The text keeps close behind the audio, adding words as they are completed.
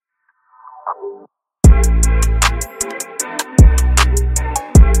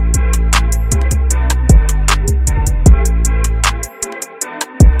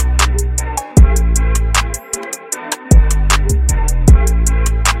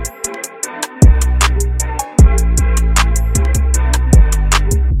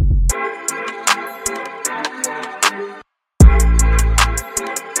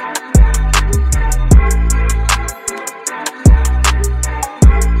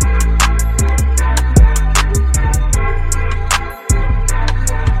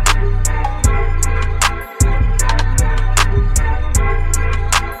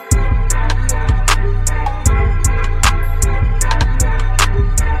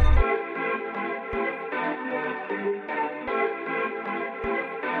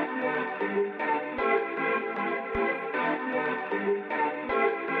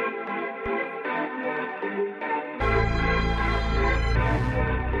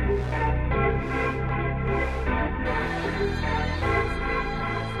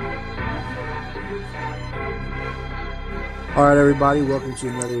All right, everybody, welcome to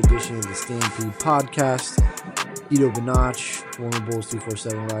another edition of the Stampede Podcast. Tito Benach, former Bulls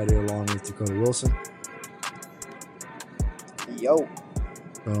 247 writer, along with Dakota Wilson. Yo.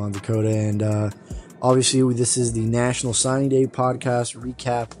 What's going on, Dakota? And obviously, this is the National Signing Day podcast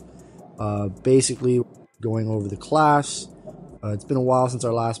recap. Basically, going over the class. It's been a while since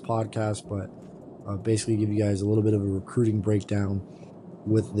our last podcast, but basically give you guys a little bit of a recruiting breakdown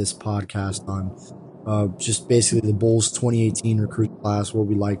with this podcast on just basically the Bulls 2018 recruiting class, what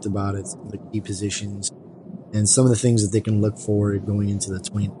we liked about it, the key positions, and some of the things that they can look for going into the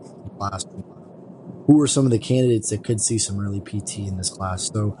 2019 class. Who are some of the candidates that could see some early PT in this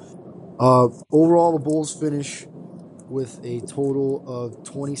class? So overall, the Bulls finish with a total of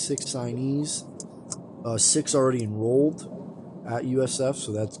 26 signees, 6 already enrolled at USF,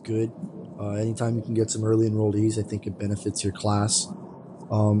 so that's good. Anytime you can get some early enrollees, I think it benefits your class.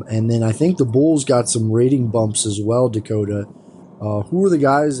 And then I think the Bulls got some rating bumps as well, Dakota. Who are the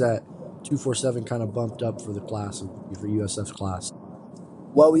guys that 247 kind of bumped up for the class, for USF's class?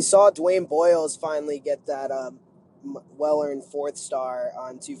 Well, we saw Dwayne Boyles finally get that well-earned 4th star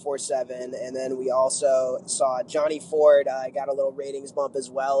on 247, and then we also saw Johnny Ford got a little ratings bump as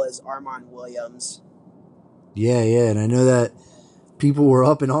well as Armon Williams. Yeah, and I know that people were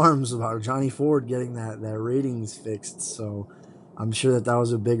up in arms about Johnny Ford getting that ratings fixed, so I'm sure that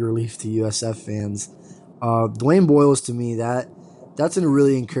was a big relief to USF fans. Dwayne Boyles, to me, that's a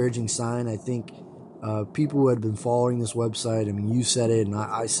really encouraging sign. I think people who had been following this website, I mean, you said it, and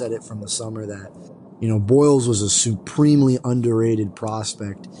I said it from the summer that, Boyles was a supremely underrated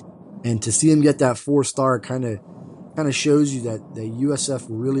prospect. And to see him get that 4-star kind of shows you that the USF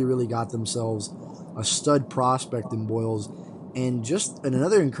really, really got themselves a stud prospect in Boyles. And just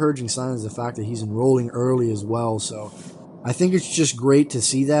another encouraging sign is the fact that he's enrolling early as well. So I think it's just great to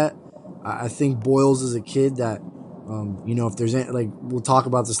see that. I think Boyles is a kid that, if there's any, we'll talk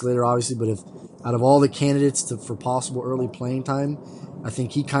about this later, obviously, but if out of all the candidates for possible early playing time, I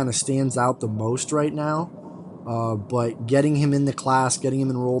think he kind of stands out the most right now. But getting him in the class, getting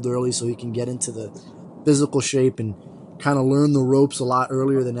him enrolled early so he can get into the physical shape and kind of learn the ropes a lot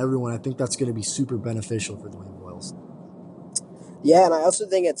earlier than everyone, I think that's going to be super beneficial for Dwayne Boyles. Yeah, and I also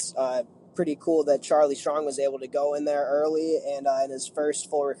think it's pretty cool that Charlie Strong was able to go in there early and in his first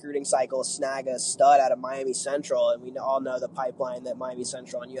full recruiting cycle snag a stud out of Miami Central, and we all know the pipeline that Miami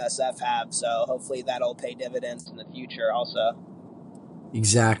Central and USF have, so hopefully that'll pay dividends in the future also.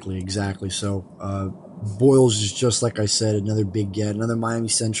 Exactly. So Boyles is, just like I said, another big get, another Miami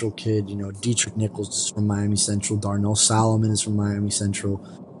Central kid. Dietrich Nichols is from Miami Central, Darnell Solomon is from Miami Central.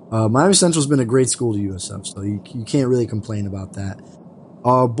 Miami Central's been a great school to USF, so you can't really complain about that.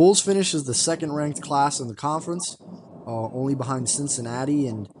 Bulls finish as the second-ranked class in the conference, only behind Cincinnati,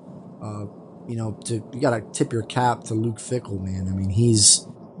 and you gotta tip your cap to Luke Fickell, man. I mean,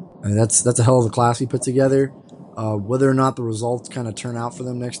 that's a hell of a class he put together. Whether or not the results kind of turn out for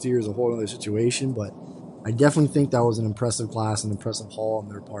them next year is a whole other situation, but I definitely think that was an impressive class, an impressive haul on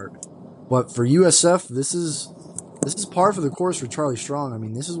their part. But for USF, this is par for the course for Charlie Strong. I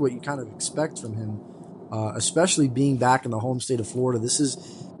mean, this is what you kind of expect from him. Especially being back in the home state of Florida. This is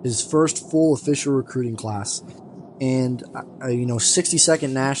his first full official recruiting class. And,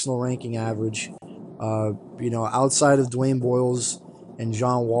 62nd national ranking average. Outside of Dwayne Boyles and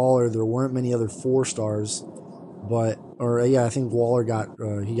John Waller, there weren't many other 4-stars. I think Waller got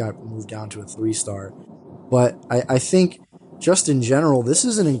moved down to a 3-star. But I think just in general, this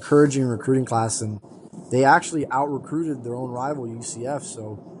is an encouraging recruiting class, and they actually out-recruited their own rival, UCF,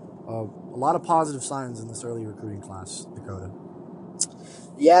 so a lot of positive signs in this early recruiting class, Dakota.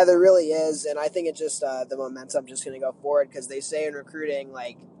 Yeah, there really is, and I think it's just the momentum just going to go forward because they say in recruiting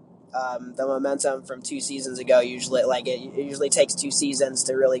like the momentum from 2 seasons ago usually it usually takes 2 seasons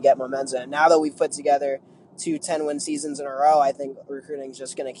to really get momentum. Now that we've put together two 10-win seasons in a row, I think recruiting is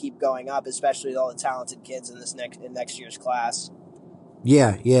just going to keep going up, especially with all the talented kids in this next year's class.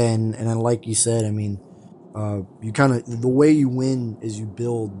 Yeah, yeah, and like you said, I mean, you kind of the way you win is you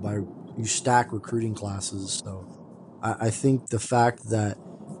build by you stack recruiting classes. So I think the fact that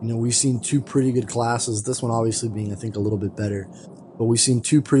we've seen two pretty good classes. This one obviously being I think a little bit better, but we've seen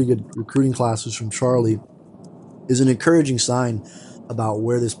two pretty good recruiting classes from Charlie is an encouraging sign about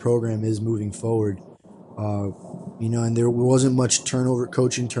where this program is moving forward. Uh, and there wasn't much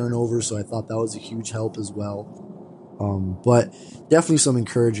coaching turnover, so I thought that was a huge help as well. But definitely some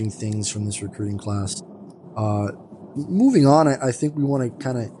encouraging things from this recruiting class. Uh, Moving on, I think we want to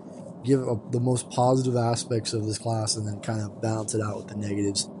kind of give the most positive aspects of this class and then kind of balance it out with the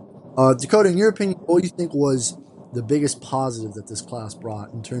negatives. Dakota, in your opinion, what do you think was the biggest positive that this class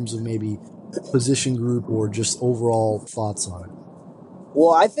brought in terms of maybe position group or just overall thoughts on it?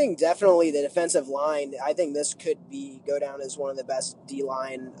 Well, I think definitely the defensive line. I think this could go down as one of the best D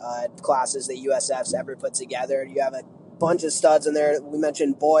line classes that USF's ever put together. You have a bunch of studs in there. We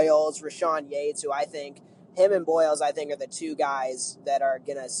mentioned Boyles, Rashawn Yates, who I think him and Boyles, I think, are the two guys that are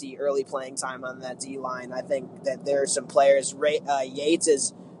gonna see early playing time on that D line. I think that there are some players. Yates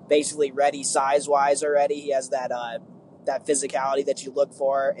is basically ready size wise already. He has that physicality that you look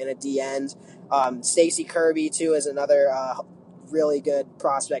for in a D end. Stacy Kirby too is another really good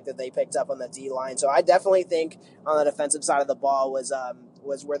prospect that they picked up on the D line. So I definitely think on the defensive side of the ball was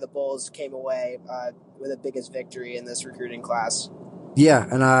where the Bulls came away with the biggest victory in this recruiting class. Yeah,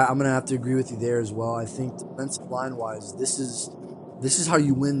 and I'm gonna have to agree with you there as well. I think defensive line wise, this is how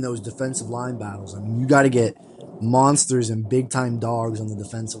you win those defensive line battles. I mean, you got to get monsters and big time dogs on the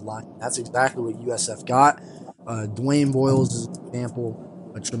defensive line. That's exactly what USF got. Dwayne Boyles is an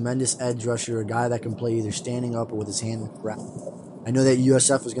example, a tremendous edge rusher, a guy that can play either standing up or with his hand on the ground. I know that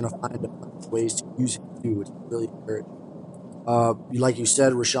USF is going to find a bunch of ways to use him too, which is really encouraging. Like you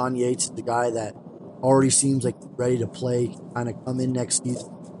said, Rashawn Yates is the guy that already seems like he's ready to play, kind of come in next season,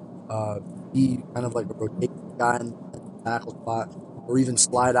 be kind of like a rotation guy in the tackle spot, or even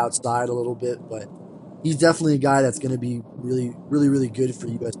slide outside a little bit. But he's definitely a guy that's going to be really, really, really good for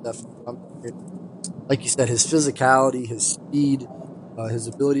USF. Like you said, his physicality, his speed, his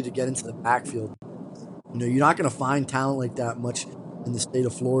ability to get into the backfield. You're not going to find talent like that much in the state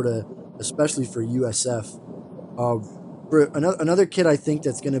of Florida, especially for USF. For another kid I think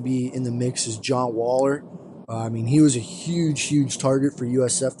that's going to be in the mix is John Waller. I mean, he was a huge, huge target for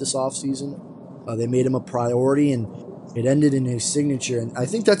USF this offseason. They made him a priority, and it ended in his signature. And I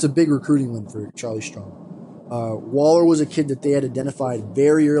think that's a big recruiting win for Charlie Strong. Waller was a kid that they had identified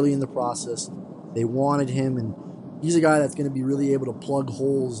very early in the process. They wanted him, and he's a guy that's going to be really able to plug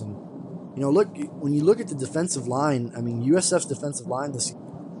holes. And look, when you look at the defensive line, I mean, USF's defensive line this season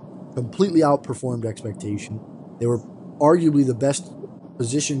completely outperformed expectation. They were arguably the best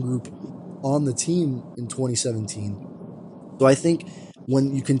position group on the team in 2017. So I think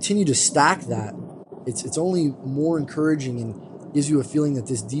when you continue to stack that, it's only more encouraging and gives you a feeling that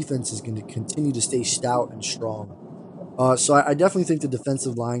this defense is going to continue to stay stout and strong. So I definitely think the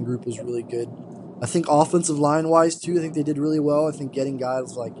defensive line group was really good. I think offensive line wise too, I think they did really well. I think getting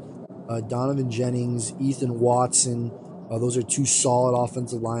guys like Donovan Jennings, Ethan Watson, those are two solid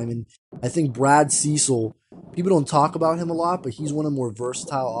offensive linemen. I think Brad Cecil, people don't talk about him a lot, but he's one of the more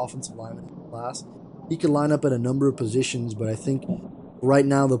versatile offensive linemen in the class. He can line up at a number of positions, but I think right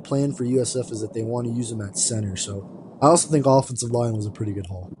now the plan for USF is that they want to use him at center. So I also think offensive line was a pretty good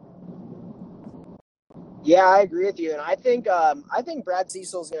haul. Yeah, I agree with you, and I think Brad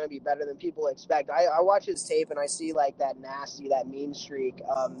Cecil is going to be better than people expect. I watch his tape and I see like that nasty, that mean streak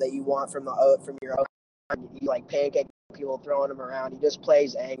that you want from your own. You like pancake people throwing him around. He just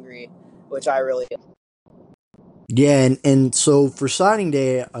plays angry, which I really. Yeah, and so for signing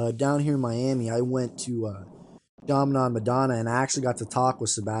day down here in Miami, I went to Chaminade Madonna, and I actually got to talk with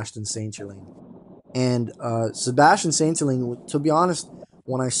Sebastian Saint-Germain. And Sebastian Saint-Germain, to be honest,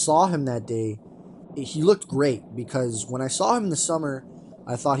 when I saw him that day, he looked great because when I saw him in the summer,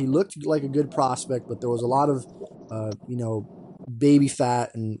 I thought he looked like a good prospect, but there was a lot of, baby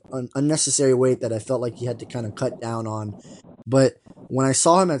fat and unnecessary weight that I felt like he had to kind of cut down on. But when I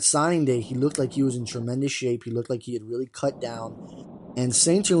saw him at signing day, he looked like he was in tremendous shape. He looked like he had really cut down. And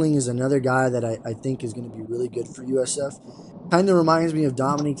Saint-Germain is another guy that I think is going to be really good for USF. Kind of reminds me of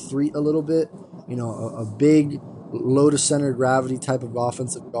Dominique Threet a little bit. A big, low to center gravity type of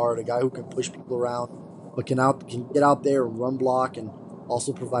offensive guard, a guy who can push people around, but can get out there and run block and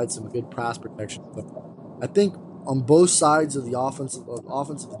also provides some good pass protection. But I think on both sides of the offensive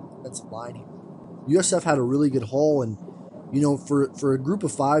and defensive line here, USF had a really good haul, and for a group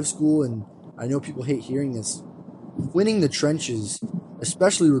of five school, and I know people hate hearing this, winning the trenches,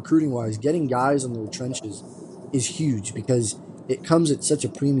 especially recruiting wise, getting guys on the trenches is huge because it comes at such a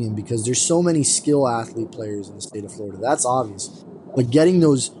premium because there's so many skill athlete players in the state of Florida. That's obvious, but getting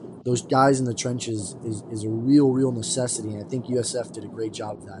those guys in the trenches is a real necessity, and I think USF did a great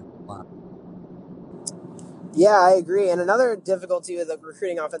job of that. Yeah, I agree. And another difficulty with the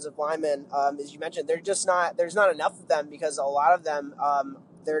recruiting offensive linemen, as you mentioned, there's not enough of them because a lot of them,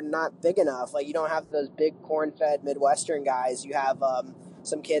 they're not big enough. Like, you don't have those big corn-fed Midwestern guys. You have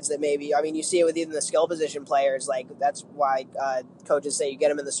some kids that maybe, I mean, you see it with even the skill position players. Like, that's why coaches say you get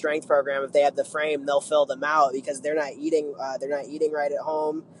them in the strength program. If they have the frame, they'll fill them out because they're not eating right at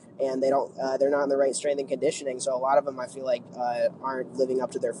home, and they're not in the right strength and conditioning. So a lot of them, I feel like, aren't living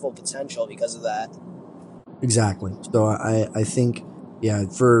up to their full potential because of that. Exactly. So I think, yeah,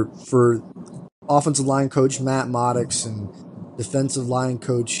 for offensive line coach Matt Maddox and defensive line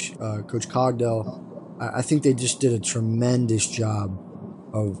coach Coach Cogdell, I think they just did a tremendous job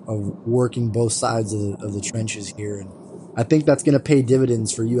of working both sides of the trenches here, and I think that's going to pay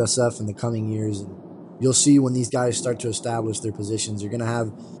dividends for USF in the coming years. And you'll see when these guys start to establish their positions, you're going to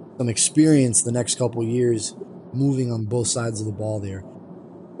have some experience the next couple of years moving on both sides of the ball there.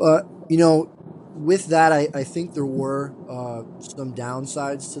 But with that, I think there were some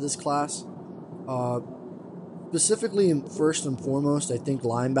downsides to this class. Specifically, first and foremost, I think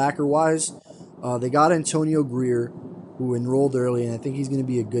linebacker-wise, they got Antonio Greer, who enrolled early, and I think he's going to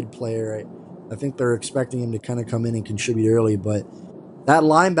be a good player. I think they're expecting him to kind of come in and contribute early, but that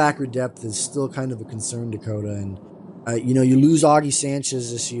linebacker depth is still kind of a concern, Dakota. And, you lose Augie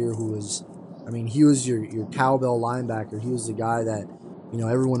Sanchez this year, who was, he was your cowbell linebacker. He was the guy that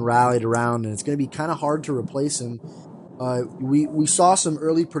everyone rallied around, and it's going to be kind of hard to replace him. We saw some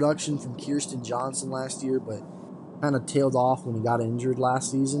early production from Kirsten Johnson last year, but kind of tailed off when he got injured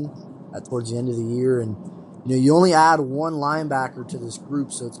last season towards the end of the year. And you only add one linebacker to this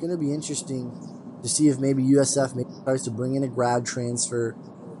group, so it's going to be interesting to see if maybe USF maybe tries to bring in a grad transfer.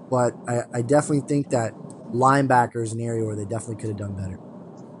 But I definitely think that linebacker is an area where they definitely could have done better.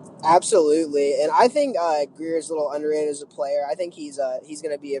 Absolutely, and I think Greer's a little underrated as a player. I think he's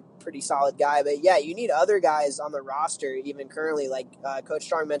going to be a pretty solid guy. But yeah, you need other guys on the roster, even currently. Like Coach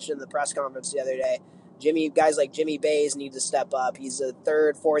Strong mentioned in the press conference the other day, guys like Jimmy Bays need to step up. He's a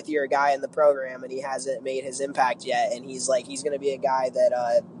third, fourth year guy in the program, and he hasn't made his impact yet. And he's going to be a guy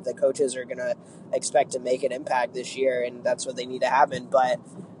that the coaches are going to expect to make an impact this year, and that's what they need to happen. But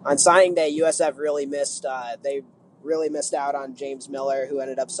on signing day, USF really missed. They really missed out on James Miller, who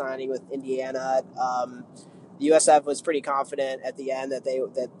ended up signing with Indiana. USF was pretty confident at the end that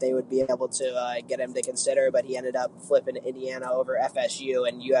they would be able to get him to consider, but he ended up flipping Indiana over FSU,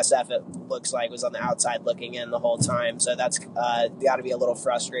 and USF, it looks like, was on the outside looking in the whole time. So that's got to be a little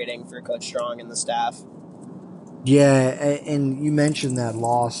frustrating for Coach Strong and the staff. Yeah, and you mentioned that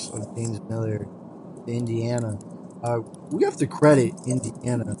loss of James Miller to Indiana. We have to credit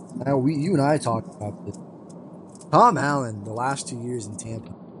Indiana. Now, you and I talked about this. Tom Allen, the last 2 years in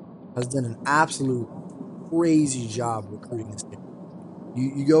Tampa, has done an absolute crazy job recruiting this team.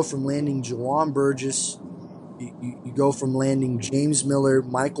 You go from landing Jawan Burgess, you go from landing James Miller,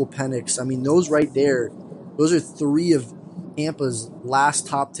 Michael Penix. Those right there, those are three of Tampa's last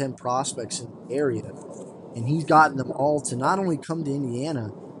top 10 prospects in the area. And he's gotten them all to not only come to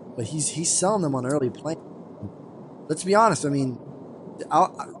Indiana, but he's selling them on early play. Let's be honest,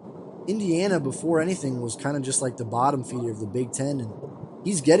 Indiana, before anything, was kind of just like the bottom feeder of the Big Ten, and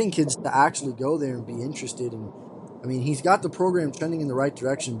he's getting kids to actually go there and be interested. And he's got the program trending in the right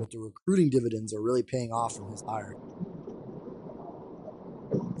direction, but the recruiting dividends are really paying off from his hire.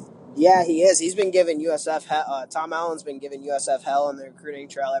 Yeah, he is. He's been giving USF Tom Allen's been giving USF hell on the recruiting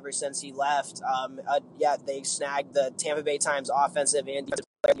trail ever since he left. They snagged the Tampa Bay Times offensive and defensive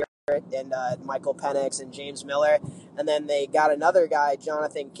player and Michael Penix and James Miller, and then they got another guy,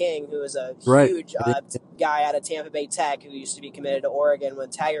 Jonathan King, who is a huge guy out of Tampa Bay Tech, who used to be committed to Oregon when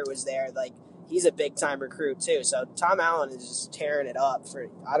Taggart was there. Like, he's a big time recruit too. So Tom Allen is just tearing it up.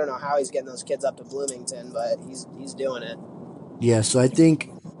 I don't know how he's getting those kids up to Bloomington, but he's doing it. Yeah, so I think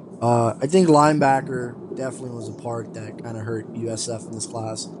linebacker definitely was a part that kind of hurt USF in this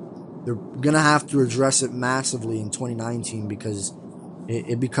class. They're gonna have to address it massively in 2019 because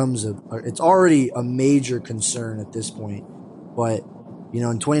it becomes it's already a major concern at this point. But in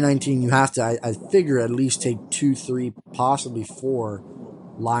 2019 you have to, I figure, at least take 2, 3, possibly 4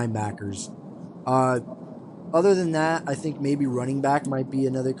 linebackers. Other than that, I think maybe running back might be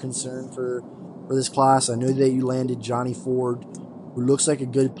another concern for this class. I know that you landed Johnny Ford, who looks like a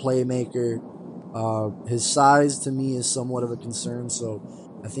good playmaker. His size to me is somewhat of a concern, so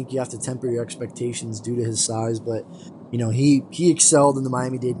I think you have to temper your expectations due to his size. But he excelled in the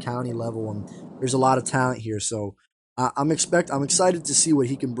Miami-Dade County level, and there's a lot of talent here. So I'm excited to see what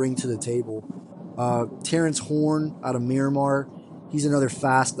he can bring to the table. Terrence Horn out of Miramar, he's another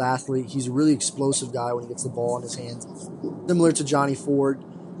fast athlete. He's a really explosive guy when he gets the ball in his hands, similar to Johnny Ford.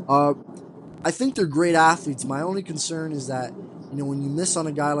 I think they're great athletes. My only concern is that when you miss on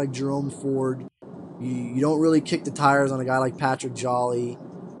a guy like Jerome Ford, you don't really kick the tires on a guy like Patrick Jolly.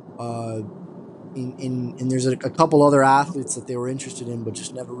 And there's a couple other athletes that they were interested in, but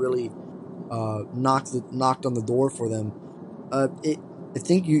just never really knocked on the door for them. I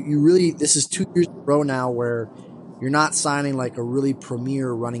think you really, this is 2 years in a row now where you're not signing like a really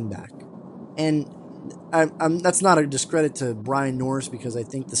premier running back, and that's not a discredit to Brian Norris because I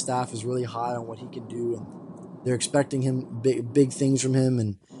think the staff is really high on what he can do, and they're expecting him big things from him.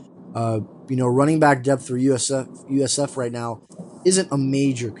 And running back depth for USF right now isn't a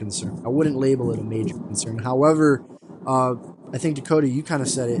major concern. I wouldn't label it a major concern. However, I think Dakota, you kind of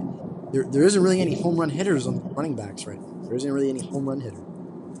said it. There isn't really any home run hitters on the running backs right now. There isn't really any home run hitter.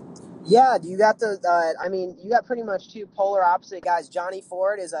 Yeah, you got you got pretty much two polar opposite guys. Johnny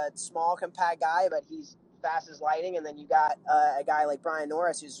Ford is a small, compact guy, but he's fast as lightning. And then you got a guy like Brian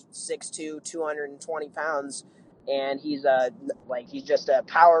Norris, who's 6'2", 220 pounds, and he's just a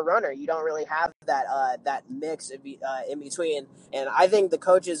power runner. You don't really have that mix in between. And I think the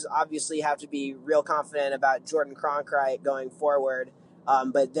coaches obviously have to be real confident about Jordan Cronkite going forward.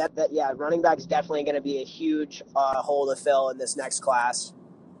 But running back is definitely going to be a huge hole to fill in this next class.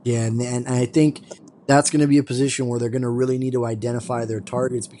 Yeah, and I think that's going to be a position where they're going to really need to identify their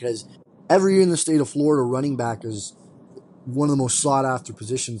targets because every year in the state of Florida, running back is one of the most sought after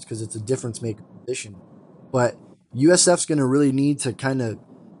positions because it's a difference maker position. But USF's going to really need to kind of,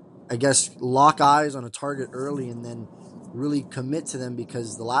 I guess, lock eyes on a target early and then really commit to them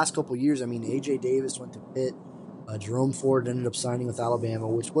because the last couple of years, A.J. Davis went to Pitt. Jerome Ford ended up signing with Alabama,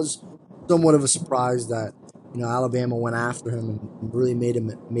 which was somewhat of a surprise that Alabama went after him and really made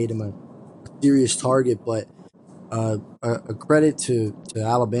him a serious target. But a credit to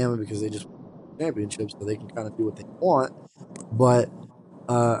Alabama because they just won the championship, so they can kind of do what they want. But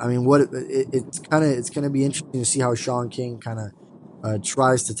it's going to be interesting to see how Sean King kind of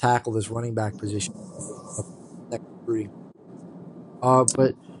tries to tackle this running back position next three.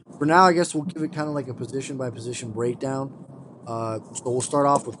 But for now, I guess we'll give it kind of like a position by position breakdown. So we'll start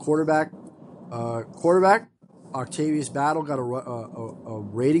off with quarterback. Quarterback, Octavius Battle got a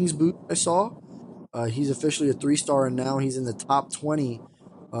ratings boost, I saw. He's officially a 3-star, and now he's in the top 20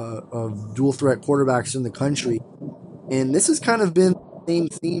 of dual threat quarterbacks in the country. And this has kind of been the same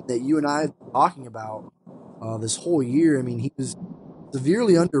theme that you and I have been talking about this whole year. He was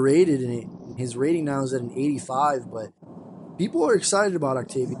severely underrated, and his rating now is at an 85, but people are excited about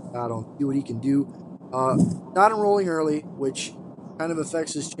Octavius Battle and see what he can do. Not enrolling early, which kind of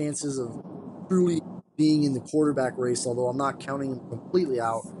affects his chances of truly being in the quarterback race, although I'm not counting him completely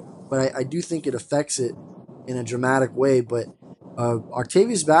out. But I do think it affects it in a dramatic way. But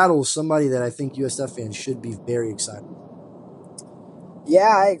Octavius Battle is somebody that I think USF fans should be very excited about.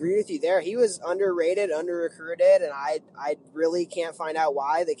 Yeah, I agree with you there. He was underrated, under-recruited, and I really can't find out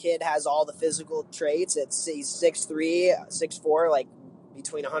why. The kid has all the physical traits. He's 6'3", 6'4", like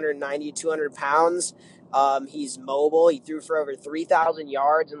between 190 200 pounds. He's mobile. He threw for over 3,000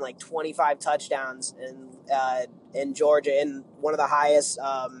 yards and like 25 touchdowns in Georgia, in one of the highest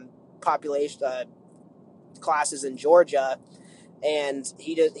population classes in Georgia. And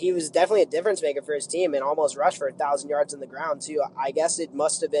he was definitely a difference maker for his team and almost rushed for 1,000 yards on the ground too. I guess it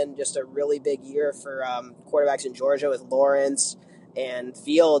must have been just a really big year for quarterbacks in Georgia with Lawrence and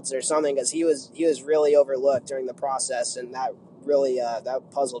Fields or something, because he was really overlooked during the process, and that really that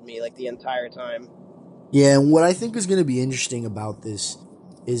puzzled me like the entire time. Yeah, and what I think is going to be interesting about this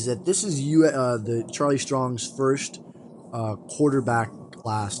is that this is the Charlie Strong's first quarterback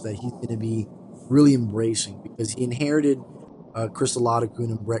class that he's going to be really embracing, because he inherited Chris Oladokun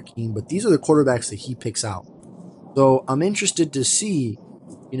and Brett Keane, but these are the quarterbacks that he picks out. So I'm interested to see,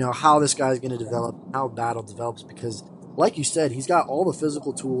 how this guy's going to develop, how Battle develops, because like you said, he's got all the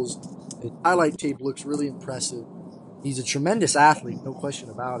physical tools. His highlight tape looks really impressive. He's a tremendous athlete, no question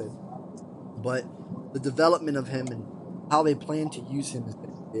about it. But the development of him and how they plan to use him is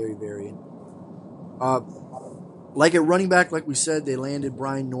going to be very, very interesting. Like at running back, like we said, they landed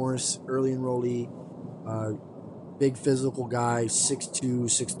Brian Norris, early enrollee. Big physical guy, 6'2",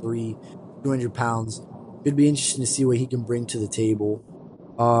 6'3", 200 pounds. Could be interesting to see what he can bring to the table.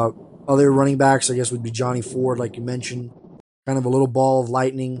 Other running backs, I guess, would be Johnny Ford, like you mentioned, kind of a little ball of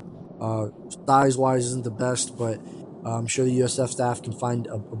lightning. Size wise isn't the best, but I'm sure the USF staff can find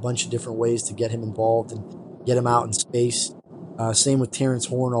a bunch of different ways to get him involved and get him out in space. Same with Terrence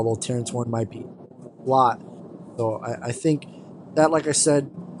Horn, although Terrence Horn might be a lot. So I think that, like I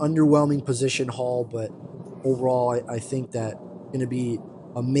said, underwhelming position haul, but overall, I think that going to be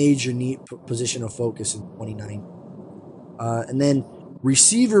a major neat position of focus in 2019. And then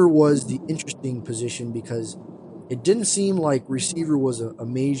receiver was the interesting position because it didn't seem like receiver was a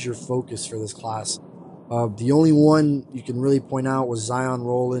major focus for this class. The only one you can really point out was Zion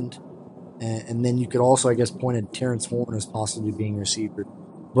Rowland, and then you could also, I guess, point at Terrence Horn as possibly being a receiver.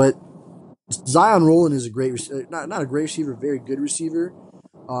 But Zion Rowland is a great, not a great receiver, very good receiver.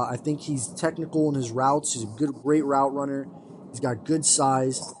 I think he's technical in his routes. He's a great route runner. He's got good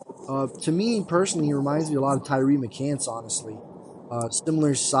size. To me personally, he reminds me a lot of Tyree McCants, honestly.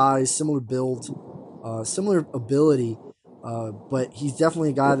 Similar size, similar build, similar ability, but he's definitely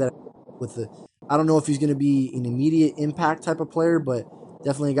a guy that I don't know if he's going to be an immediate impact type of player, but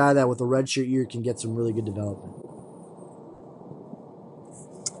definitely a guy that with a redshirt year can get some really good development.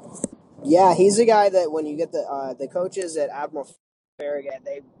 Yeah, he's a guy that when you get the coaches at Admiral Farragut,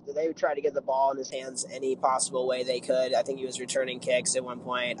 they try to get the ball in his hands any possible way they could. I think he was returning kicks at one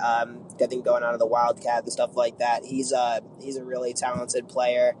point. I think going out of the Wildcat and stuff like that. He's a really talented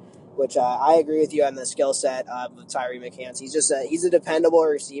player, which I agree with you on the skill set of Tyree McCants. He's a dependable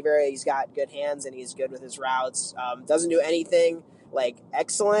receiver. He's got good hands and he's good with his routes. Doesn't do anything like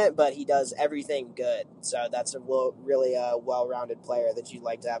excellent, but he does everything good. So that's a really well-rounded player that you'd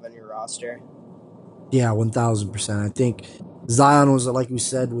like to have on your roster. Yeah, 1,000%. I think Zion was, like we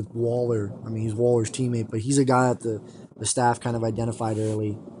said, with Waller. I mean, he's Waller's teammate, but he's a guy that the staff kind of identified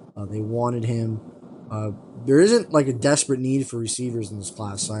early. They wanted him. There isn't like a desperate need for receivers in this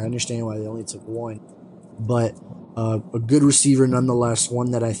class, so I understand why they only took one. But a good receiver nonetheless,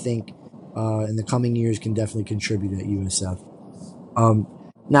 one that I think in the coming years can definitely contribute at USF.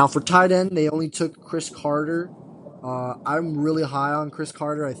 Now, for tight end, they only took Chris Carter. I'm really high on Chris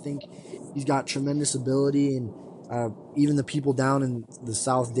Carter. I think he's got tremendous ability, and even the people down in the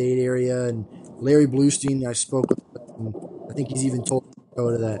South Dade area and Larry Bluestein, I spoke with him. I think he's even told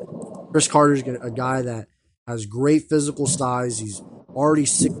Dakota that Chris Carter's a guy that has great physical size. He's already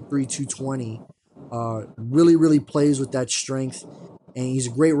 6'3", 220. Really, really plays with that strength, and he's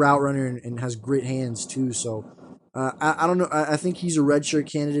a great route runner and has great hands too. So I don't know. I think he's a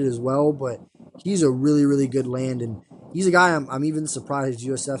redshirt candidate as well, but he's a really, really good land, and he's a guy I'm even surprised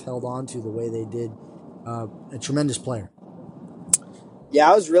USF held on to the way they did. A tremendous player. Yeah,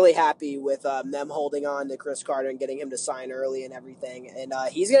 I was really happy with them holding on to Chris Carter and getting him to sign early and everything. And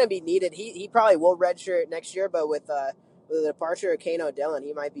he's going to be needed. He probably will redshirt next year, but with the departure of Kano Dillon,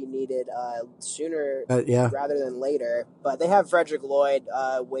 he might be needed sooner rather than later. But they have Frederick Lloyd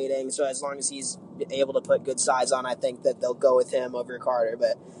waiting, so as long as he's able to put good size on, I think that they'll go with him over Carter.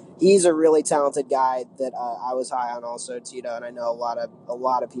 But he's a really talented guy that I was high on also, Tito, and I know a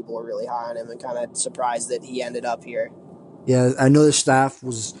lot of people were really high on him and kind of surprised that he ended up here. Yeah, I know the staff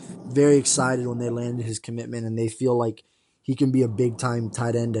was very excited when they landed his commitment, and they feel like he can be a big-time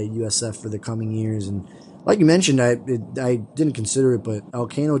tight end at USF for the coming years. And like you mentioned, I didn't consider it, but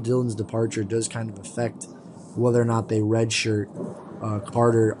Elcano Dillon's departure does kind of affect whether or not they redshirt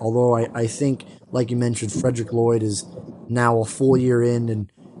Carter. Although I think, like you mentioned, Frederick Lloyd is now a full year in,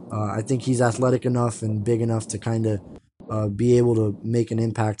 and I think he's athletic enough and big enough to kind of be able to make an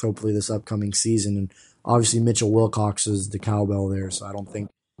impact hopefully this upcoming season. And obviously Mitchell Wilcox is the cowbell there, so I don't think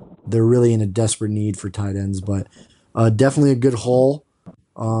they're really in a desperate need for tight ends, but definitely a good haul.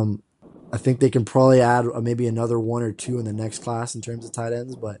 I think they can probably add maybe another one or two in the next class in terms of tight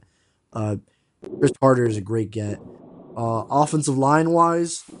ends, but Chris Carter is a great get. Offensive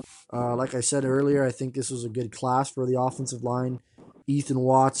line-wise, like I said earlier, I think this was a good class for the offensive line. Ethan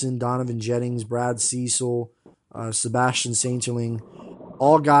Watson, Donovan Jennings, Brad Cecil, Sebastian Sainterling,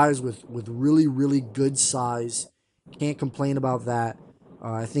 all guys with really, really good size. Can't complain about that.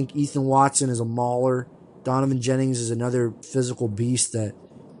 I think Ethan Watson is a mauler. Donovan Jennings is another physical beast that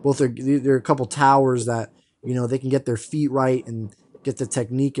they're a couple towers that, they can get their feet right and get the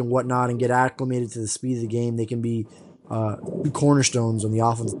technique and whatnot and get acclimated to the speed of the game. They can be two cornerstones on the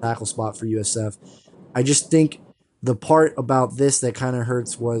offensive tackle spot for USF. I just think the part about this that kind of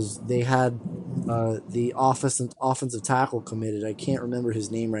hurts was they had the offensive tackle committed. I can't remember his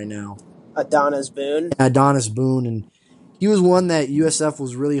name right now. Adonis Boone. Adonis Boone, and he was one that USF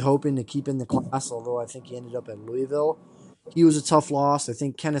was really hoping to keep in the class, although I think he ended up at Louisville. He was a tough loss. I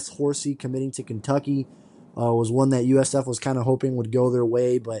think Kenneth Horsey committing to Kentucky was one that USF was kind of hoping would go their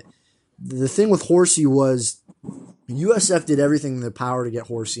way. But the thing with Horsey was USF did everything in their power to get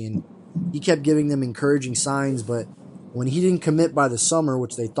Horsey, and he kept giving them encouraging signs. But when he didn't commit by the summer,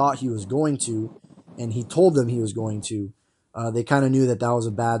 which they thought he was going to, and he told them he was going to, they kind of knew that that was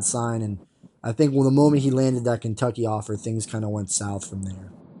a bad sign. And I think the moment he landed that Kentucky offer, things kind of went south from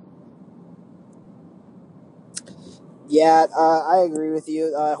there. Yeah, I agree with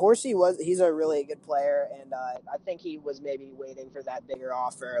you. Horsey he's a really good player, and I think he was maybe waiting for that bigger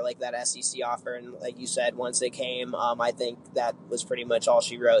offer, like that SEC offer. And like you said, once it came, I think that was pretty much all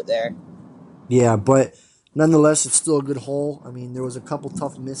she wrote there. Yeah, but nonetheless, it's still a good haul. I mean, there was a couple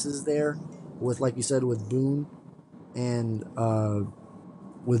tough misses there with, like you said, with Boone and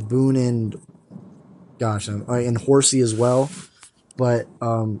and Horsey as well. But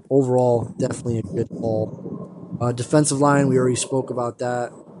overall, definitely a good haul. Defensive line, we already spoke about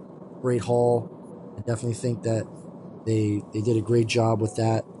that. Great haul. I definitely think that they did a great job with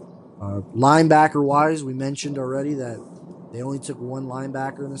that. Linebacker wise, we mentioned already that they only took one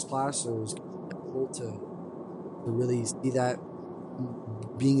linebacker in this class, so it was difficult to really see that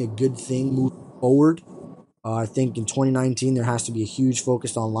being a good thing moving forward. I think in 2019 there has to be a huge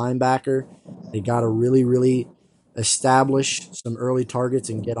focus on linebacker. They got to really, really establish some early targets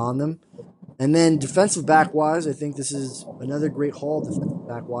and get on them. And then defensive back wise, I think this is another great haul. Defensive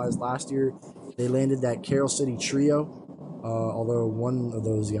back wise, last year they landed that Carroll City trio, although one of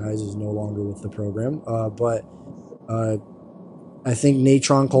those guys is no longer with the program. But I think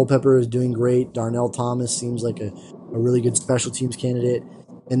Natron Culpepper is doing great. Darnell Thomas seems like a really good special teams candidate.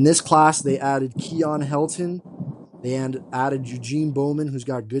 In this class, they added Keon Helton. They added Eugene Bowman, who's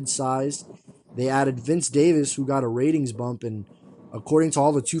got good size. They added Vince Davis, who got a ratings bump, and according to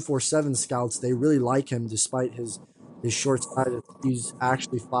all the 247 scouts, they really like him despite his short size. He's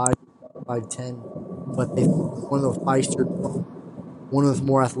actually 5'10", but they one of the feister, one of the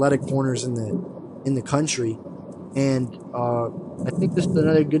more athletic corners in the country, and I think this is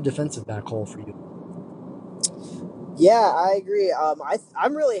another good defensive back haul for you. Yeah, I agree.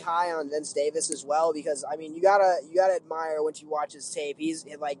 I'm really high on Vince Davis as well because I mean you gotta admire when you watch his tape. He's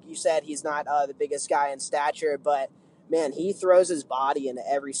like you said, he's not the biggest guy in stature, but man, he throws his body into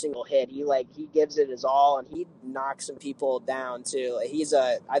every single hit. He gives it his all, and he knocks some people down too.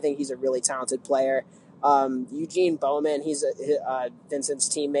 I think he's a really talented player. Eugene Bowman, he's Vincent's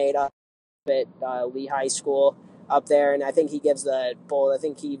teammate up at Lee High School up there, and I think he gives the bull. I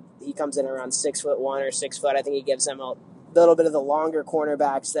think he comes in around 6'1" or 6 foot. I think he gives them a little bit of the longer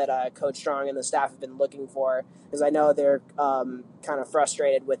cornerbacks that Coach Strong and the staff have been looking for, because I know they're kind of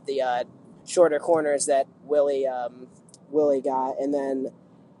frustrated with the shorter corners that Willie got. And then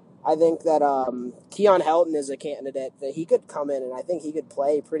I think that Keon Helton is a candidate that he could come in, and I think he could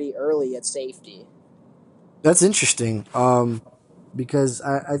play pretty early at safety. That's interesting because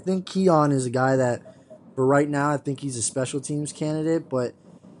I think Keon is a guy that, for right now, I think he's a special teams candidate. But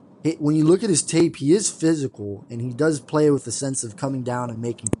when you look at his tape, he is physical, and he does play with the sense of coming down and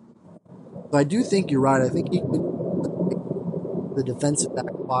making. So I do think you're right. I think he could the defensive back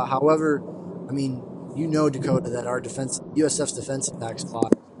spot. However, I mean, Dakota, that our USF's defensive back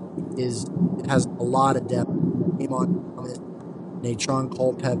spot it has a lot of depth. Amon Thomas, Natron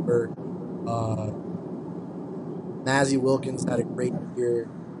Culpepper, Mazzy Wilkins had a great year.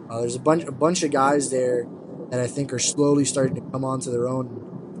 There's a bunch of guys there that I think are slowly starting to come onto their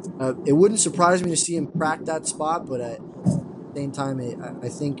own. It wouldn't surprise me to see him crack that spot, but at the same time, I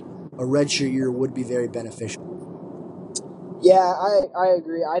think a redshirt year would be very beneficial. Yeah, I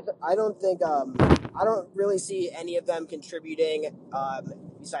agree. I don't think I don't really see any of them contributing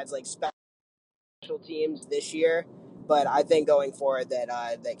besides like special teams this year. But I think going forward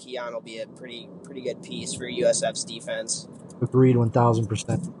that Keon will be a pretty good piece for USF's defense. Agreed, 1,000%.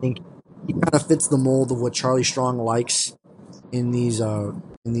 I think he kind of fits the mold of what Charlie Strong likes in these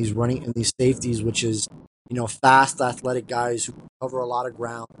safeties, which is fast, athletic guys who cover a lot of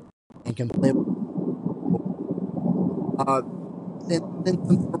ground and can play. Then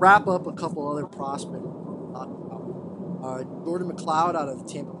to wrap up, a couple other prospects. Jordan McLeod out of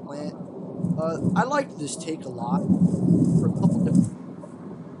Tampa Plant. I liked this take a lot for a couple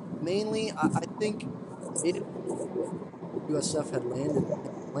different. Mainly, I think USF had landed the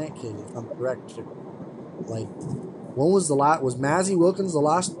Plant kid, if I'm correct. Like, when was was Mazzy Wilkins the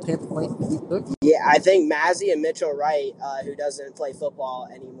last Tampa Plant we took? Yeah, I think Mazzy and Mitchell Wright, who doesn't play football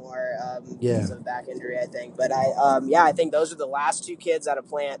anymore because of a back injury, I think. But I think those are the last two kids out of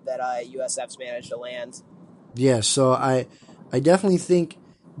Plant that USF's managed to land. Yeah, so I definitely think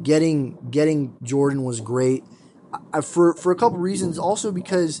getting Jordan was great. For a couple reasons. Also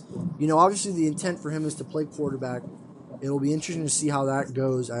because obviously the intent for him is to play quarterback. It'll be interesting to see how that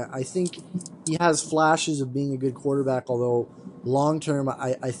goes. I think he has flashes of being a good quarterback, although long term,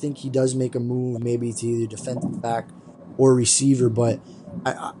 I think he does make a move maybe to either defensive back or receiver. But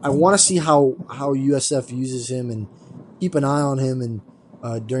I want to see how USF uses him and keep an eye on him and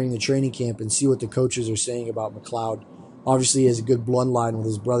during the training camp and see what the coaches are saying about McLeod. Obviously, he has a good bloodline with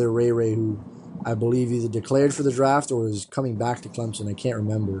his brother Ray Ray, who I believe either declared for the draft or is coming back to Clemson. I can't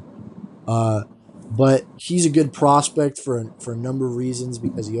remember. Uh, but he's a good prospect for a number of reasons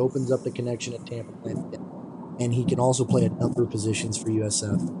because he opens up the connection at Tampa Bay, and he can also play a number of positions for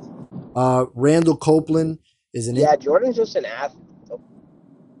USF. Randall Copeland is Yeah, Jordan's just an athlete.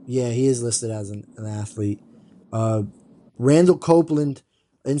 yeah, he is listed as an athlete. Uh, Randall Copeland,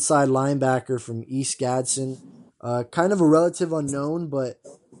 inside linebacker from East Gadsden, kind of a relative unknown, but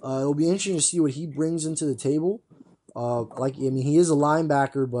it'll be interesting to see what he brings into the table. He is a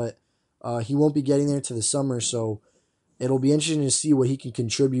linebacker, but he won't be getting there to the summer, so it'll be interesting to see what he can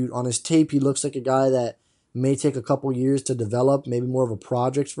contribute. On his tape, he looks like a guy that may take a couple years to develop, maybe more of a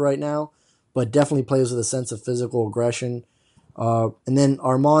project for right now, but definitely plays with a sense of physical aggression. And then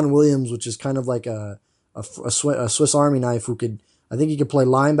Armand Williams, which is kind of like a Swiss Army knife I think he could play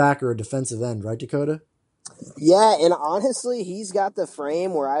linebacker or defensive end, right, Dakota? Yeah, and honestly, he's got the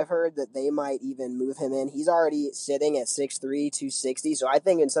frame where I've heard that they might even move him in. He's already sitting at 6'3", 260, so I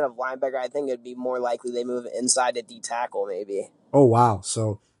think instead of linebacker, I think it'd be more likely they move inside to D tackle maybe. Oh, wow.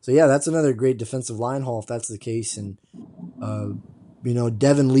 So yeah, that's another great defensive line haul if that's the case. And,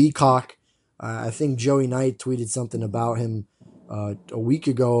 Devin Leacock, I think Joey Knight tweeted something about him a week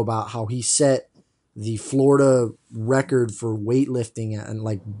ago about how he set the Florida record for weightlifting and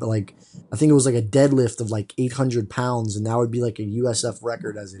like I think it was like a deadlift of like 800 pounds, and that would be like a USF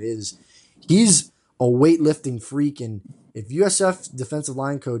record as it is. He's a weightlifting freak, and if USF defensive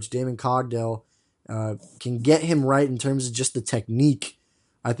line coach Damon Cogdell can get him right in terms of just the technique,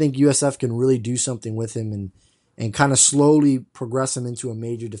 I think USF can really do something with him and kind of slowly progress him into a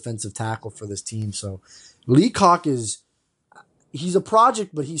major defensive tackle for this team. So Leacock he's a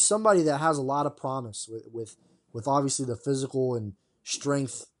project, but he's somebody that has a lot of promise with obviously the physical and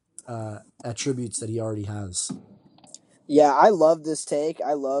strength attributes that he already has. Yeah, I love this take.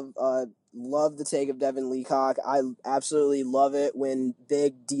 I love the take of Devin Leacock. I absolutely love it when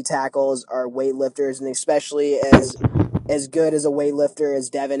big D tackles are weightlifters, and especially as good as a weightlifter as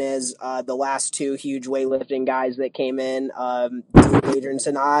Devin is. The last two huge weightlifting guys that came in, Adrian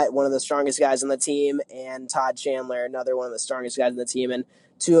Sanat, one of the strongest guys on the team, and Todd Chandler, another one of the strongest guys on the team, and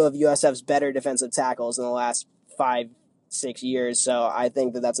two of USF's better defensive tackles in the last 5-6 years. So I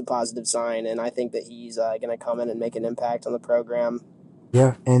think that that's a positive sign, and I think that he's going to come in and make an impact on the program.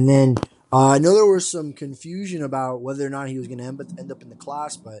 Yeah, and then I know there was some confusion about whether or not he was going to end up in the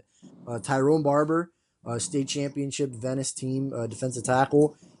class, but Tyrone Barber, state championship Venice team defensive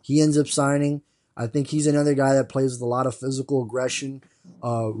tackle, he ends up signing. I think he's another guy that plays with a lot of physical aggression,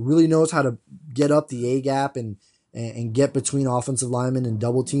 really knows how to get up the A gap and get between offensive linemen and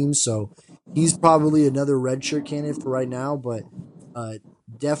double teams. So he's probably another redshirt candidate for right now, but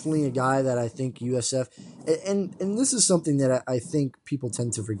definitely a guy that I think USF and this is something that I think people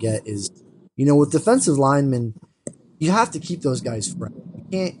tend to forget is, with defensive linemen, you have to keep those guys fresh.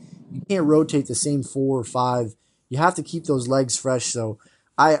 You can't rotate the same 4 or 5. You have to keep those legs fresh. So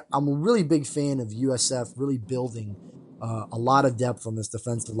I'm a really big fan of USF really building a lot of depth on this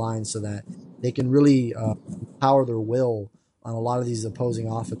defensive line so that they can really empower their will on a lot of these opposing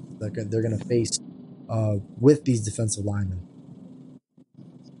offenses that they're going to face with these defensive linemen.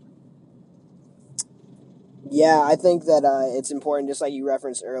 Yeah, I think that it's important, just like you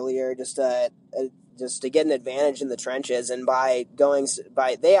referenced earlier, just to get an advantage in the trenches, and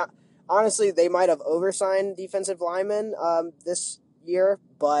honestly they might have oversigned defensive linemen this year,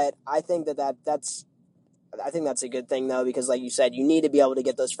 but I think that's a good thing though, because like you said, you need to be able to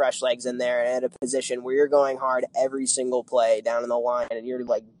get those fresh legs in there at a position where you're going hard every single play down in the line, and you're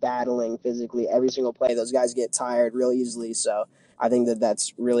like battling physically every single play. Those guys get tired real easily, so I think that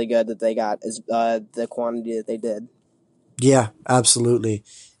that's really good that they got the quantity that they did. Yeah, absolutely.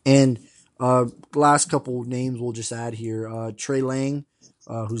 And last couple names we'll just add here. Trey Lang,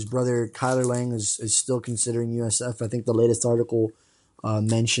 whose brother Kyler Lang is still considering USF. I think the latest article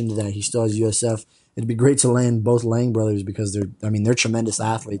mentioned that he still has USF. It'd be great to land both Lang brothers because they're tremendous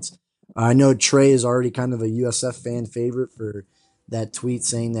athletes. I know Trey is already kind of a USF fan favorite for that tweet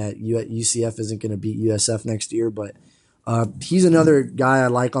saying that UCF isn't going to beat USF next year, but he's another guy I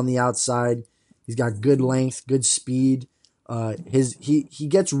like on the outside. He's got good length, good speed. He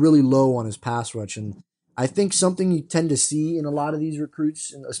gets really low on his pass rush, and I think something you tend to see in a lot of these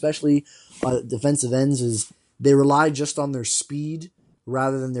recruits, and especially defensive ends, is they rely just on their speed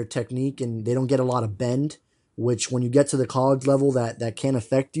rather than their technique, and they don't get a lot of bend. Which, when you get to the college level, that can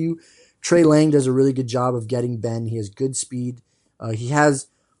affect you. Trey Lang does a really good job of getting bend. He has good speed. He has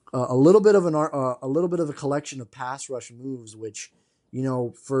a little bit of a little bit of a collection of pass rush moves, which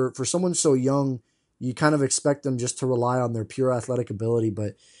for someone so young, you kind of expect them just to rely on their pure athletic ability,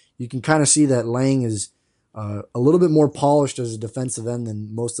 but you can kind of see that Lang is a little bit more polished as a defensive end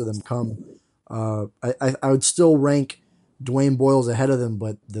than most of them come. I would still rank Dwayne Boyles ahead of them,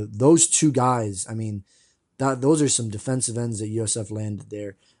 but those two guys, I mean, those are some defensive ends that USF landed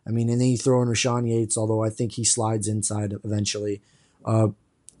there. I mean, and then you throw in Rashawn Yates, although I think he slides inside eventually.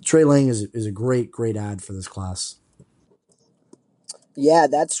 Trey Lang is a great ad for this class. Yeah,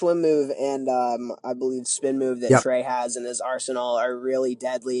 that swim move and I believe spin move that Yep. Trey has in his arsenal are really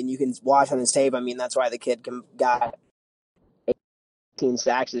deadly, and you can watch on his tape. I mean, that's why the kid got 18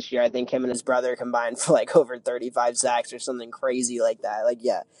 sacks this year. I think him and his brother combined for like over 35 sacks or something crazy like that. Like,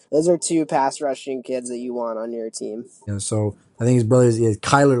 yeah, those are two pass rushing kids that you want on your team. Yeah, so I think his brother is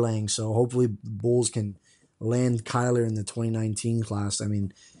Kyler Lang. So hopefully Bulls can land Kyler in the 2019 class. I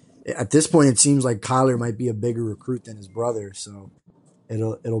mean, at this point, it seems like Kyler might be a bigger recruit than his brother. So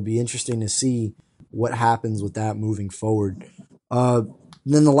it'll be interesting to see what happens with that moving forward. Uh,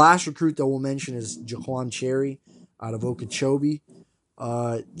 then the last recruit that we'll mention is Jaquan Cherry out of Okeechobee.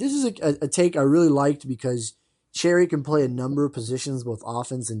 This is a take I really liked because Cherry can play a number of positions, both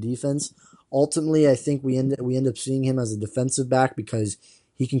offense and defense. Ultimately, I think we end up seeing him as a defensive back because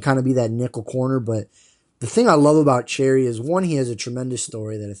he can kind of be that nickel corner. But the thing I love about Cherry is, one, he has a tremendous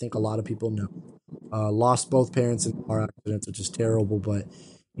story that I think a lot of people know. Lost both parents in car accidents, which is terrible. But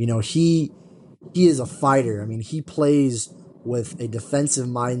he is a fighter. I mean, he plays with a defensive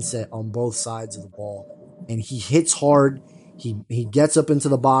mindset on both sides of the ball, and he hits hard. He gets up into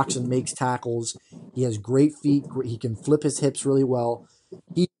the box and makes tackles. He has great feet. He can flip his hips really well.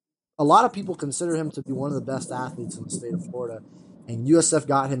 He A lot of people consider him to be one of the best athletes in the state of Florida, and USF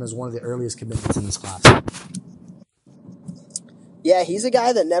got him as one of the earliest commitments in this class. Yeah, he's a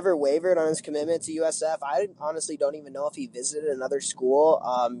guy that never wavered on his commitment to USF. I honestly don't even know if he visited another school.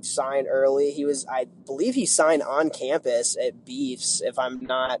 Signed early. I believe, he signed on campus at Beefs, if I'm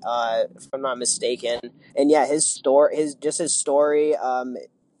not mistaken. And yeah, his story.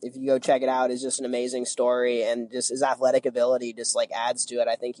 If you go check it out, is just an amazing story, and just his athletic ability just like adds to it.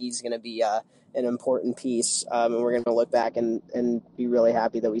 I think he's going to be an important piece, and we're going to look back and be really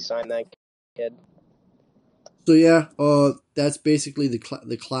happy that we signed that kid. So yeah, that's basically the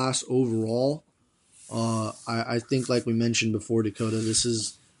class overall. I think, like we mentioned before, Dakota, this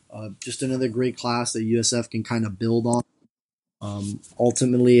is just another great class that USF can kind of build on.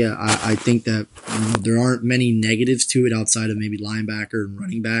 Ultimately, I think that there aren't many negatives to it outside of maybe linebacker and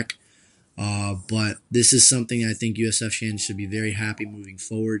running back. But this is something I think USF fans should be very happy moving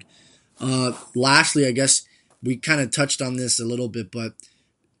forward. Lastly, I guess we kind of touched on this a little bit, but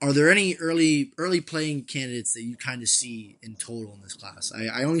are there any early playing candidates that you kind of see in total in this class?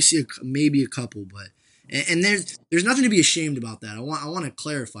 I only see maybe a couple, but and there's nothing to be ashamed about that. I want to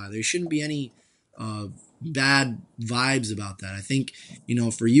clarify. There shouldn't be any bad vibes about that. I think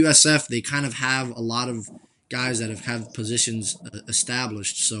for USF they kind of have a lot of guys that have positions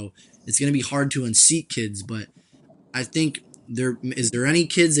established, so it's going to be hard to unseat kids. But I think there any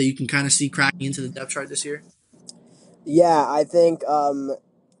kids that you can kind of see cracking into the depth chart this year? Yeah, I think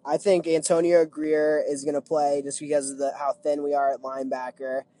Antonio Greer is going to play just because of how thin we are at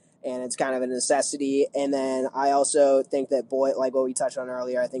linebacker, and it's kind of a necessity. And then I also think that like what we touched on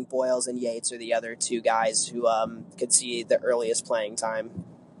earlier, I think Boyles and Yates are the other two guys who could see the earliest playing time.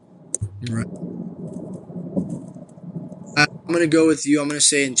 Right. I'm going to go with you. I'm going to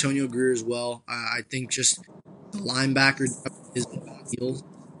say Antonio Greer as well. I think just the linebacker is ideal.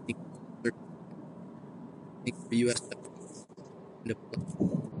 I think for USF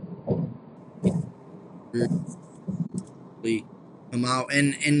really come out,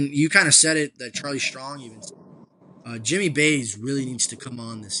 and you kind of said it that Charlie Strong even. Jimmy Bays really needs to come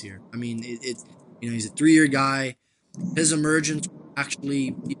on this year. I mean, he's a 3-year guy. His emergence will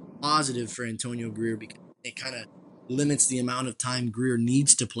actually be positive for Antonio Greer because it kind of limits the amount of time Greer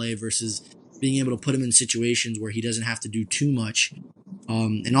needs to play versus being able to put him in situations where he doesn't have to do too much.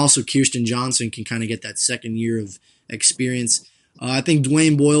 And also Kirsten Johnson can kind of get that second year of experience. I think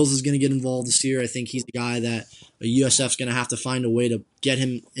Dwayne Boyles is going to get involved this year. I think he's the guy that USF's going to have to find a way to get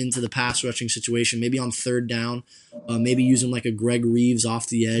him into the pass rushing situation, maybe on third down, maybe use him like a Greg Reeves off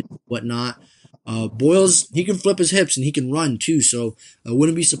the edge, whatnot. Boyles, he can flip his hips and he can run too. So I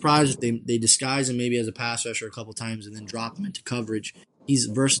wouldn't be surprised if they disguise him maybe as a pass rusher a couple times and then drop him into coverage. He's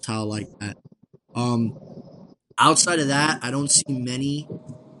versatile like that. Um, Outside of that, I don't see many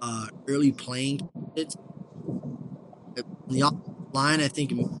early playing candidates. On the offensive line, I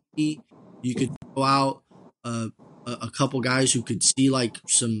think maybe you could go out a couple guys who could see like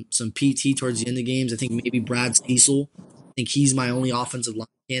some PT towards the end of games. I think maybe Brad Cecil. I think he's my only offensive line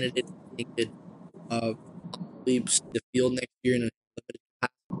candidate. I think that probably see the field next year. And I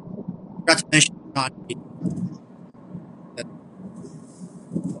forgot to mention Sean Payton. That's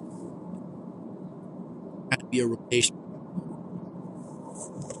going to be a rotation.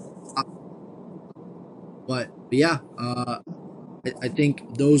 But yeah, I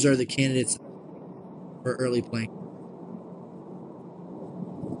think those are the candidates for early playing.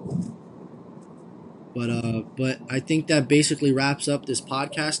 But I think that basically wraps up this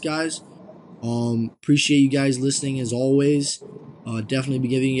podcast, guys. Appreciate you guys listening as always. Definitely be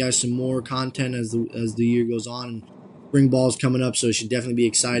giving you guys some more content as the year goes on. And spring ball is coming up, so it should definitely be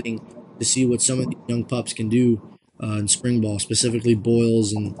exciting to see what some of these young pups can do in spring ball, specifically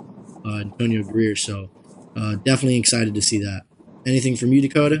Boyles and Antonio Greer. So definitely excited to see that. Anything from you,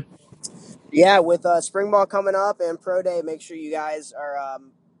 Dakota? Yeah, with spring ball coming up and pro day, make sure you guys are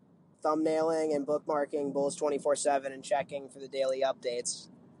thumbnailing and bookmarking Bulls 24/7 and checking for the daily updates.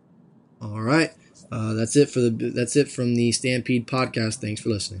 All right, that's it from the Stampede podcast. Thanks for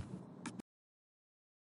listening.